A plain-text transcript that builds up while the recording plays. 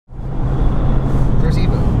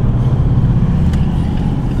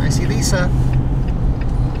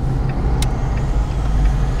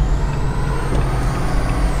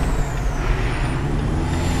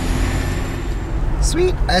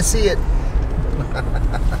I see it.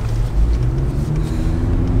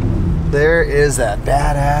 There is that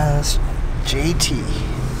badass JT.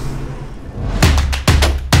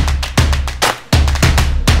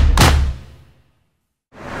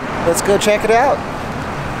 Let's go check it out.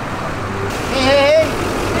 Hey, hey,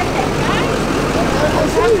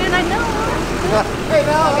 I know. hey,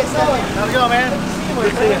 Mel, how's it going? How's it going, man?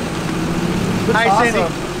 Good to see you. Hi, awesome. Cindy.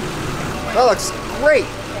 That looks great.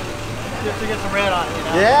 Just to get some red on it, you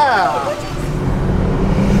know? Yeah.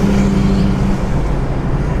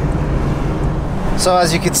 So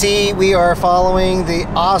as you can see, we are following the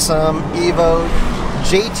awesome EVO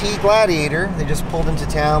JT Gladiator. They just pulled into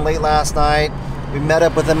town late last night. We met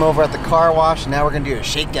up with them over at the car wash, and now we're gonna do a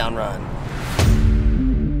shakedown run.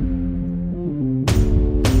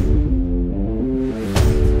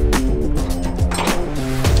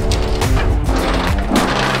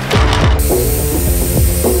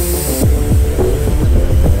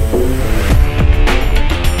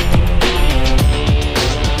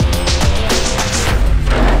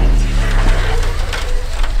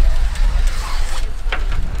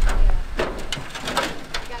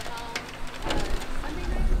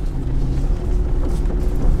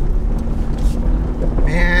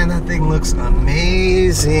 Looks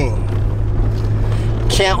amazing.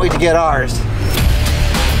 Can't wait to get ours.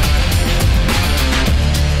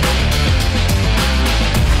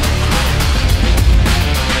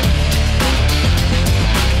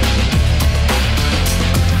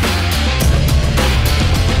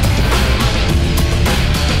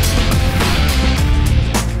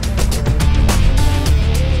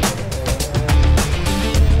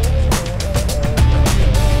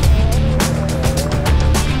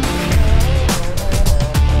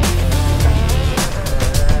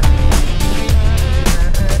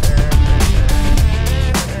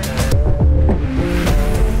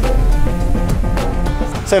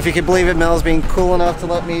 So if you can believe it, Mel's being cool enough to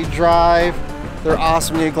let me drive their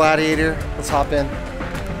awesome new Gladiator. Let's hop in.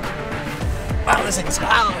 Wow, this thing's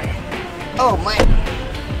high. Oh man.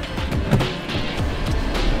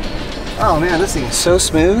 Oh man, this thing is so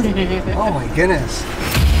smooth. Oh my goodness.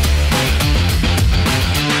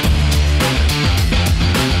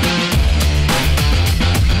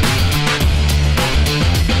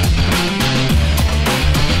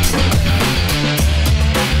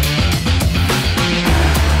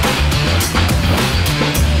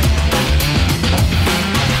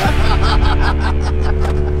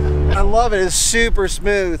 I love it. It's super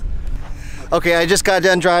smooth. Okay, I just got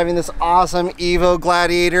done driving this awesome EVO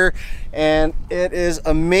Gladiator and it is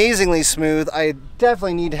amazingly smooth. I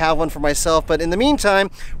definitely need to have one for myself, but in the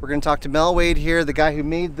meantime, we're going to talk to Mel Wade here, the guy who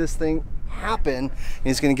made this thing happen. And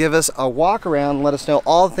he's going to give us a walk around and let us know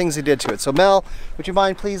all the things he did to it. So Mel, would you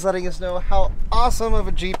mind please letting us know how awesome of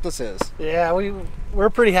a Jeep this is? Yeah, we're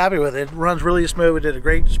pretty happy with it. It runs really smooth. We did a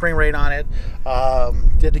great spring rate on it.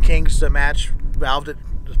 Did the kinks match, valved it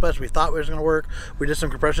especially we thought it was going to work. We did some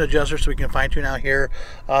compression adjusters so we can fine tune out here.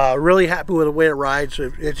 Really happy with the way it rides.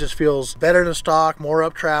 It just feels better than stock, more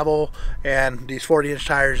up travel, and these 40-inch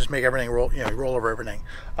tires just make everything roll, roll over everything.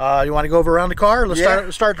 You want to go over around the car? Let's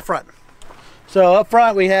start at the front. So up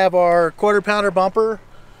front we have our quarter-pounder bumper.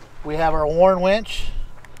 We have our Warn winch.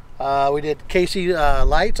 We did KC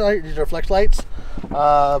lights. These are flex lights.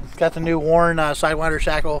 Got the new Warn Sidewinder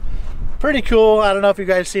shackle. Pretty cool. I don't know if you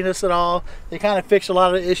guys seen this at all. They kind of fixed a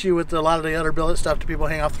lot of the issue with a lot of the other billet stuff that people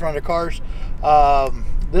hang off the front of their cars.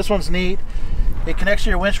 This one's neat. It connects to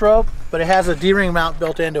your winch rope, but it has a D-ring mount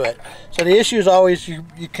built into it. So the issue is always you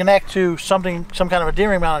connect to some kind of a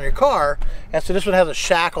D-ring mount on your car, and so this one has a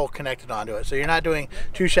shackle connected onto it. So you're not doing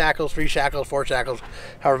 2 shackles, 3 shackles, 4 shackles,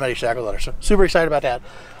 however many shackles there are. So super excited about that.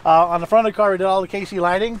 On the front of the car, we did all the KC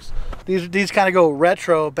lightings. These kind of go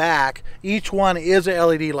retro back. Each one is a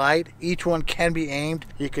LED light. Each one can be aimed.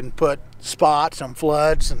 You can put spots and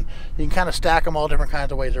floods, and you can kind of stack them all different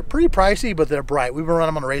kinds of ways. They're pretty pricey, but they're bright. We've been running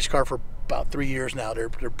them on a race car for about 3 years now. They're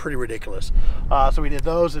pretty ridiculous. So we did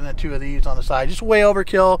those and then 2 of these on the side. Just way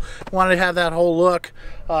overkill. Wanted to have that whole look.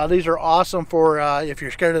 These are awesome for if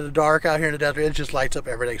you're scared of the dark out here in the desert. It just lights up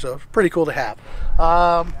everything. So it's pretty cool to have.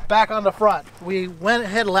 Back on the front, we went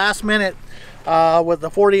ahead last minute with the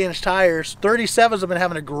 40-inch tires. 37s have been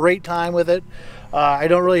having a great time with it. I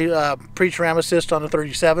don't really preach ram assist on the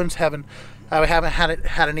 37s. I haven't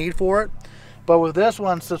had a need for it. But with this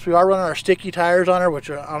one, since we are running our sticky tires on her,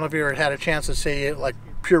 which I don't know if you ever had a chance to see it, like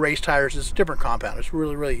pure race tires, it's a different compound. It's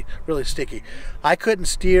really, really, really sticky. I couldn't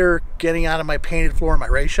steer getting out of my painted floor in my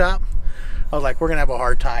race shop. I was like, we're gonna have a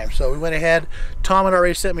hard time. So we went ahead. Tom had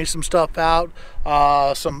already sent me some stuff out,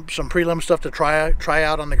 some prelim stuff to try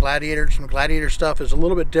out on the Gladiator. Some Gladiator stuff is a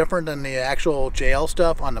little bit different than the actual JL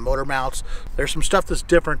stuff on the motor mounts. There's some stuff that's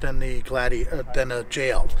different than the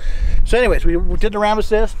JL. So anyways, we did the ram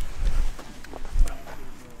assist.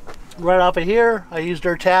 Right off of here, I used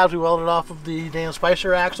their tabs. We welded off of the Daniel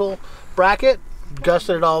Spicer axle bracket,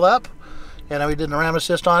 gusted it all up, and then we did the ram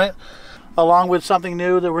assist on it. Along with something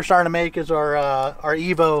new that we're starting to make is our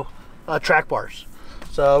EVO track bars.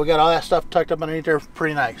 So we got all that stuff tucked up underneath there,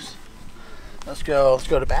 pretty nice. Let's go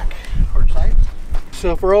to back or side.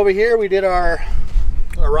 So for over here, we did our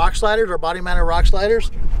rock sliders, our body mounted rock sliders.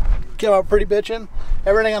 Came out pretty bitchin'.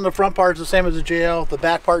 Everything on the front part is the same as the JL. The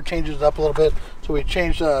back part changes up a little bit, so we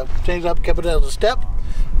changed up, kept it as a step.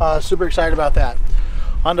 Super excited about that.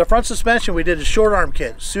 On the front suspension, we did a short arm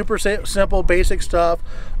kit. Super simple, basic stuff.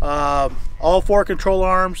 All 4 control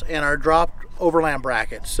arms and our dropped overland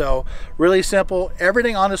bracket. So really simple.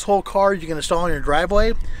 Everything on this whole car you can install in your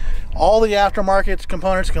driveway. All the aftermarket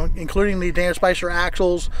components, including the Daniel Spicer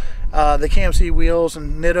axles, the KMC wheels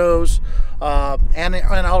and Nittos, and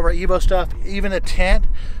all of our EVO stuff, even a tent.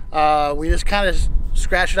 We just kind of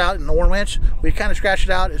scratched it out in the winch. We kind of scratched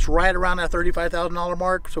it out. It's right around that $35,000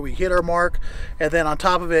 mark, so we hit our mark. And then on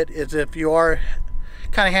top of it is, if you are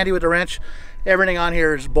kind of handy with the wrench, everything on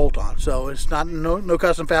here is bolt on, so it's not no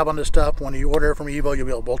custom fab on this stuff. When you order it from EVO, you'll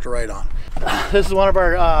be able to bolt it right on. This is one of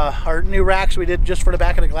our new racks we did just for the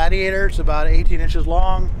back of the Gladiator. It's about 18 inches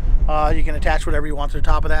long. You can attach whatever you want to the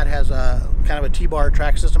top of that. It has a kind of a T-bar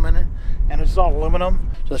track system in it, and it's all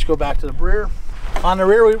aluminum. So let's go back to the rear. On the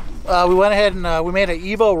rear, we went ahead and we made an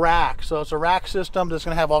EVO rack. So it's a rack system that's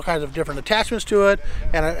going to have all kinds of different attachments to it,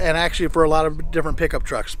 and actually for a lot of different pickup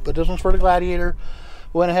trucks. But this one's for the Gladiator.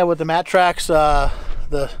 Went ahead with the mat tracks.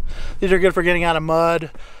 These are good for getting out of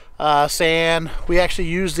mud, sand. We actually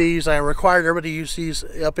use these. I required everybody to use these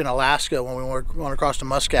up in Alaska when we were going across the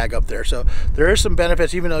Muskeg up there. So there is some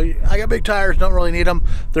benefits, even though I got big tires, don't really need them.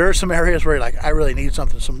 There are some areas where like I really need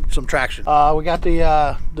something, some traction. We got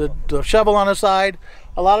the shovel on the side.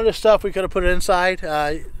 A lot of this stuff we could have put it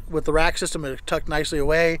inside. With the rack system, it tucked nicely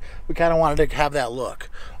away. We kind of wanted to have that look.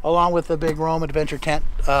 Along with the big Rome Adventure tent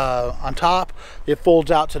on top, it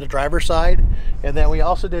folds out to the driver's side. And then we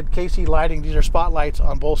also did KC lighting. These are spotlights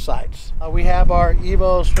on both sides. We have our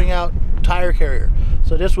EVO swing out tire carrier.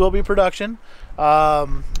 So this will be production.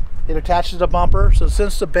 It attaches the bumper. So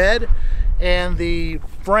since the bed and the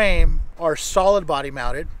frame are solid body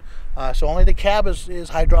mounted, so only the cab is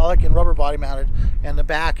hydraulic and rubber body mounted, and the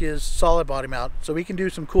back is solid body mount. So we can do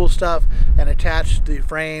some cool stuff and attach the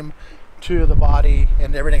frame to the body,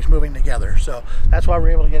 and everything's moving together. So that's why we're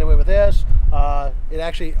able to get away with this. It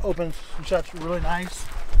actually opens and shuts really nice.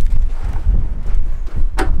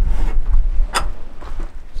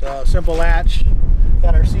 So simple latch.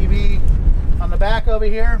 Got our CV on the back over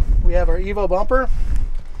here. We have our EVO bumper.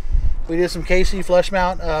 We did some KC flush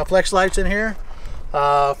mount flex lights in here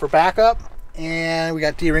for backup, and we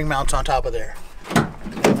got D-ring mounts on top of there.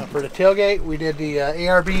 For the tailgate, we did the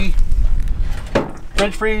ARB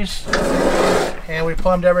fridge freeze, and we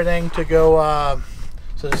plumbed everything to go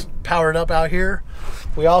so it's powered up out here.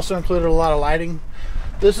 We also included a lot of lighting.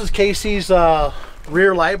 This is KC's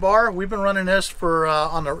rear light bar. We've been running this for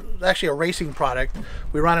actually a racing product.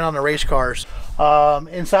 We run it on the race cars.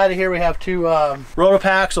 Inside of here we have 2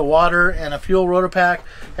 rotopacks, a water and a fuel rotopack,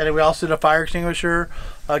 and then we also did a fire extinguisher.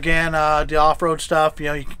 Again, the off-road stuff, you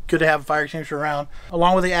know, you good to have a fire extinguisher around.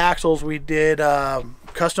 Along with the axles, we did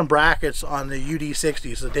custom brackets on the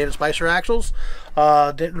UD60s, the Daniel Spicer axles.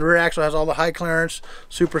 The rear axle has all the high clearance,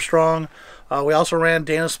 super strong. We also ran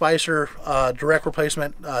Daniel Spicer direct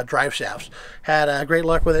replacement drive shafts. Had great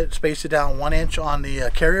luck with it. Spaced it down 1 inch on the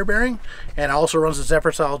carrier bearing, and also runs the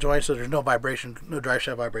Zephyr style joint, so there's no vibration, no drive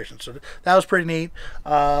shaft vibration. So that was pretty neat.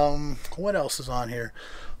 What else is on here?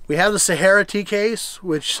 We have the Sahara T-case,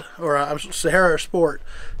 Sahara Sport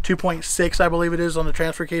 2.6, I believe it is, on the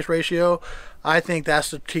transfer case ratio. I think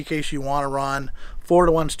that's the T-case you want to run. 4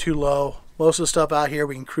 to 1's too low. Most of the stuff out here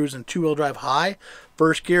we can cruise in 2-wheel drive high.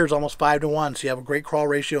 First gear is almost 5 to 1, so you have a great crawl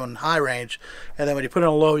ratio in high range, and then when you put it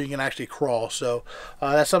on low, you can actually crawl. So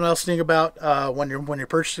that's something else to think about when you're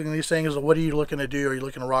purchasing these things. What are you looking to do? Are you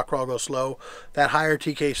looking to rock, crawl, go slow? That higher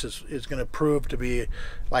T case is going to prove to be,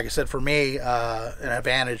 like I said, for me, an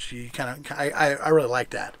advantage. You I really like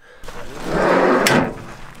that.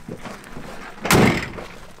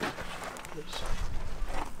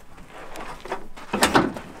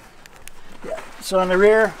 So on the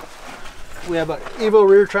rear, we have an EVO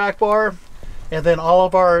rear track bar. And then all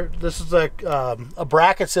of our, this is a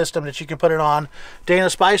bracket system that you can put it on Dana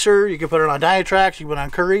Spicer, you can put it on Dynatracs, you can put it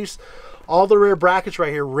on Curry's. All the rear brackets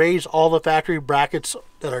right here raise all the factory brackets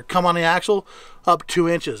that are come on the axle up 2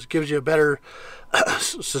 inches. Gives you a better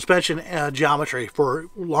suspension geometry for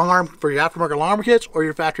long arm, for your aftermarket long arm kits or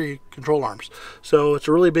your factory control arms. So it's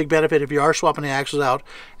a really big benefit if you are swapping the axles out.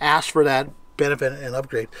 Ask for that benefit and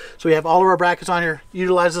upgrade. So we have all of our brackets on here.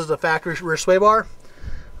 Utilizes the factory rear sway bar.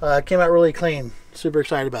 Came out really clean. Super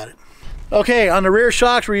excited about it. Okay, on the rear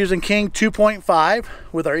shocks we're using King 2.5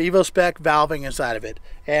 with our EVO spec valving inside of it.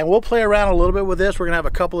 And we'll play around a little bit with this. We're gonna have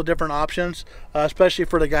a couple of different options, especially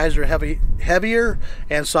for the guys that are heavier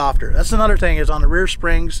and softer. That's another thing, is on the rear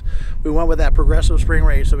springs, we went with that progressive spring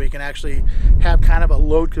rate so we can actually have kind of a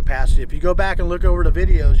load capacity. If you go back and look over the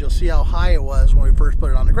videos, you'll see how high it was when we first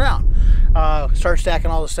put it on the ground. Start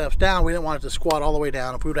stacking all the steps down. We didn't want it to squat all the way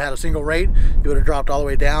down. If we would have had a single rate, it would have dropped all the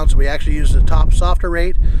way down. So we actually used the top softer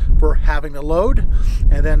rate for having the load.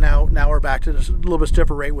 And then now we're back to this a little bit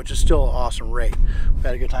stiffer rate, which is still an awesome rate. We've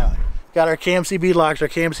had a good time on it. Got our KMC beadlocks, our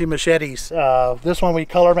KMC machetes. This one we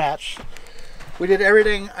color matched. We did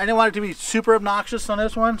everything. I didn't want it to be super obnoxious on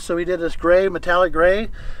this one, so we did this gray, metallic gray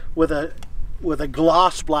with a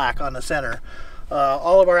gloss black on the center.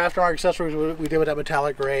 All of our aftermarket accessories we did with that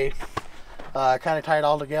metallic gray. Kind of tied it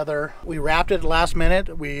all together. We wrapped it last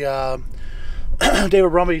minute. We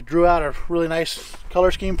David Brumby drew out a really nice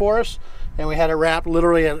color scheme for us, and we had it wrapped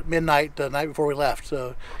literally at midnight the night before we left.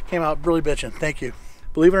 So it came out really bitchin'. Thank you.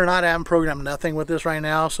 Believe it or not, I haven't programmed nothing with this right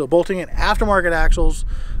now. So bolting in aftermarket axles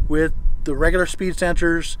with the regular speed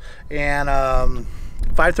sensors and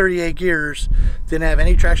 538 gears, didn't have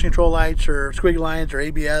any traction control lights or squiggly lines or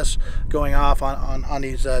ABS going off on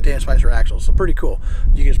these Dana Spicer axles. So pretty cool.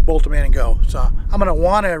 You just bolt them in and go. So I'm going to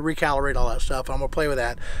want to recalibrate all that stuff. I'm going to play with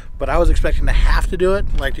that. But I was expecting to have to do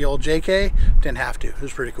it like the old JK. Didn't have to. It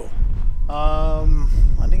was pretty cool.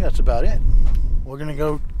 I think that's about it. We're going to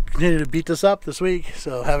go continue to beat this up this week.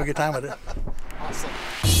 So have a good time with it. Awesome.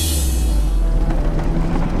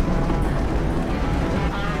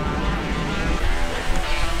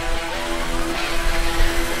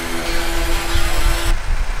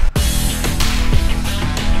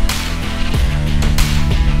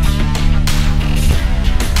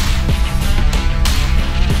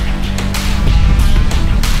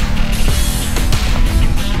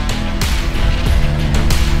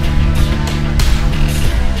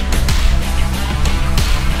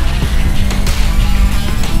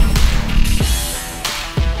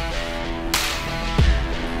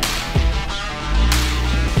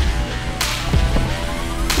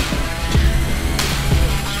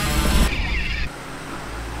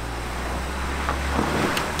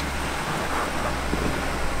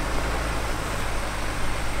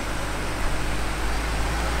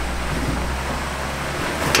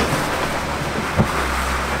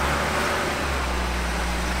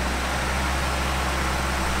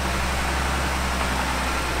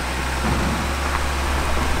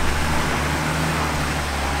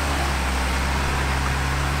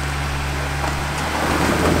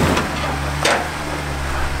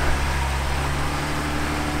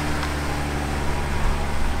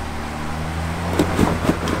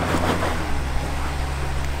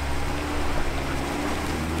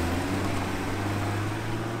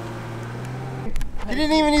 You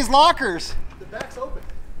didn't even use lockers. The back's open.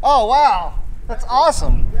 Oh wow, that's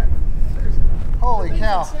awesome. Yeah, seriously. Holy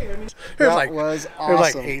cow. That was awesome.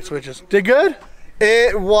 There's like 8 switches. Did good?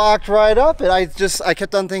 It walked right up. I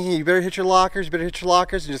kept on thinking, you better hit your lockers, and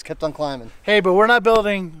just kept on climbing. Hey, but we're not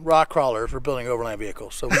building rock crawlers, we're building overland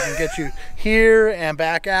vehicles. So we can get you here and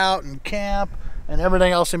back out and camp and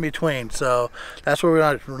everything else in between. So that's what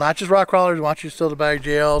we're not just rock crawlers. We want you still to buy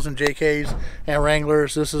JLs and JKs and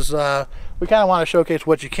Wranglers. This is, we kind of want to showcase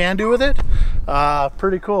what you can do with it.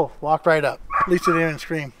 Pretty cool. Walked right up. At least it didn't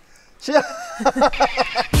scream.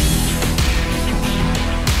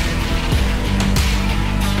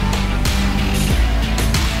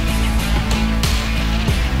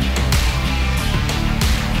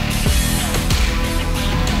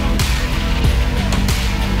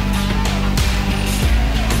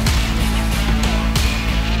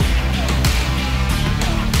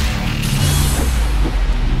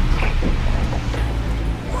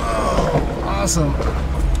 Awesome. That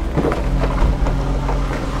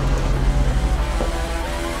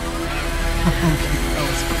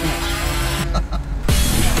was cool.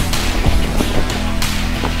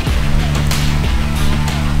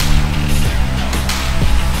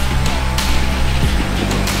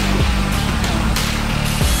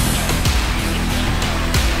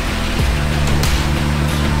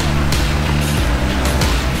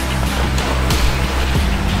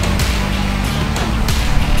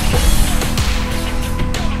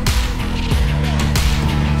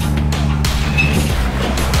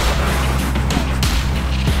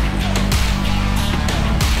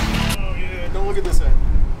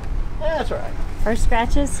 Or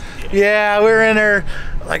scratches? Yeah, we were in there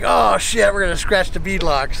like, oh shit, we're gonna scratch the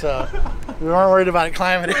beadlocks. So we weren't worried about it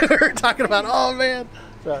climbing it. We were talking about, oh man.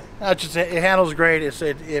 So it handles great.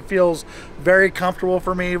 It feels very comfortable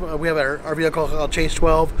for me. We have our vehicle called Chase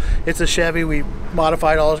 12. It's a Chevy. We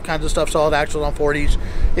modified all kinds of stuff, solid axles on 40s.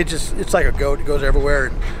 It's like a goat. It goes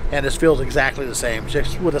everywhere, and this feels exactly the same,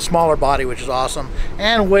 just with a smaller body, which is awesome,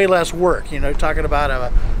 and way less work. You know, talking about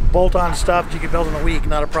a bolt-on stuff that you can build in a week,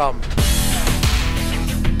 not a problem.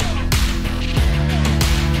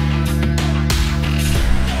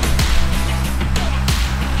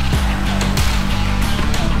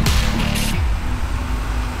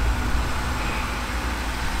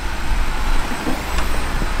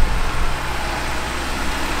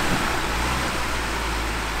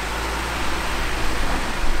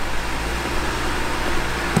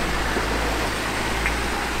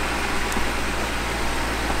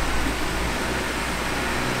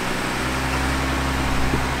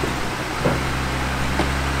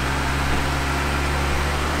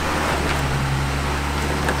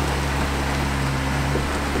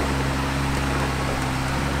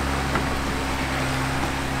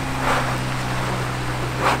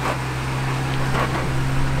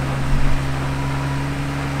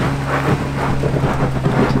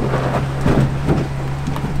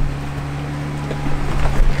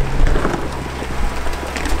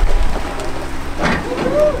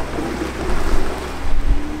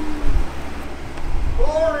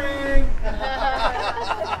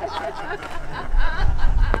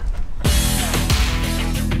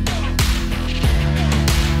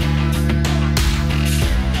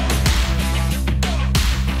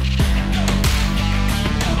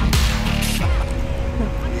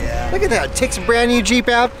 Look at that, take some brand new Jeep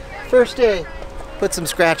out, first day, put some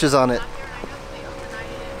scratches on it.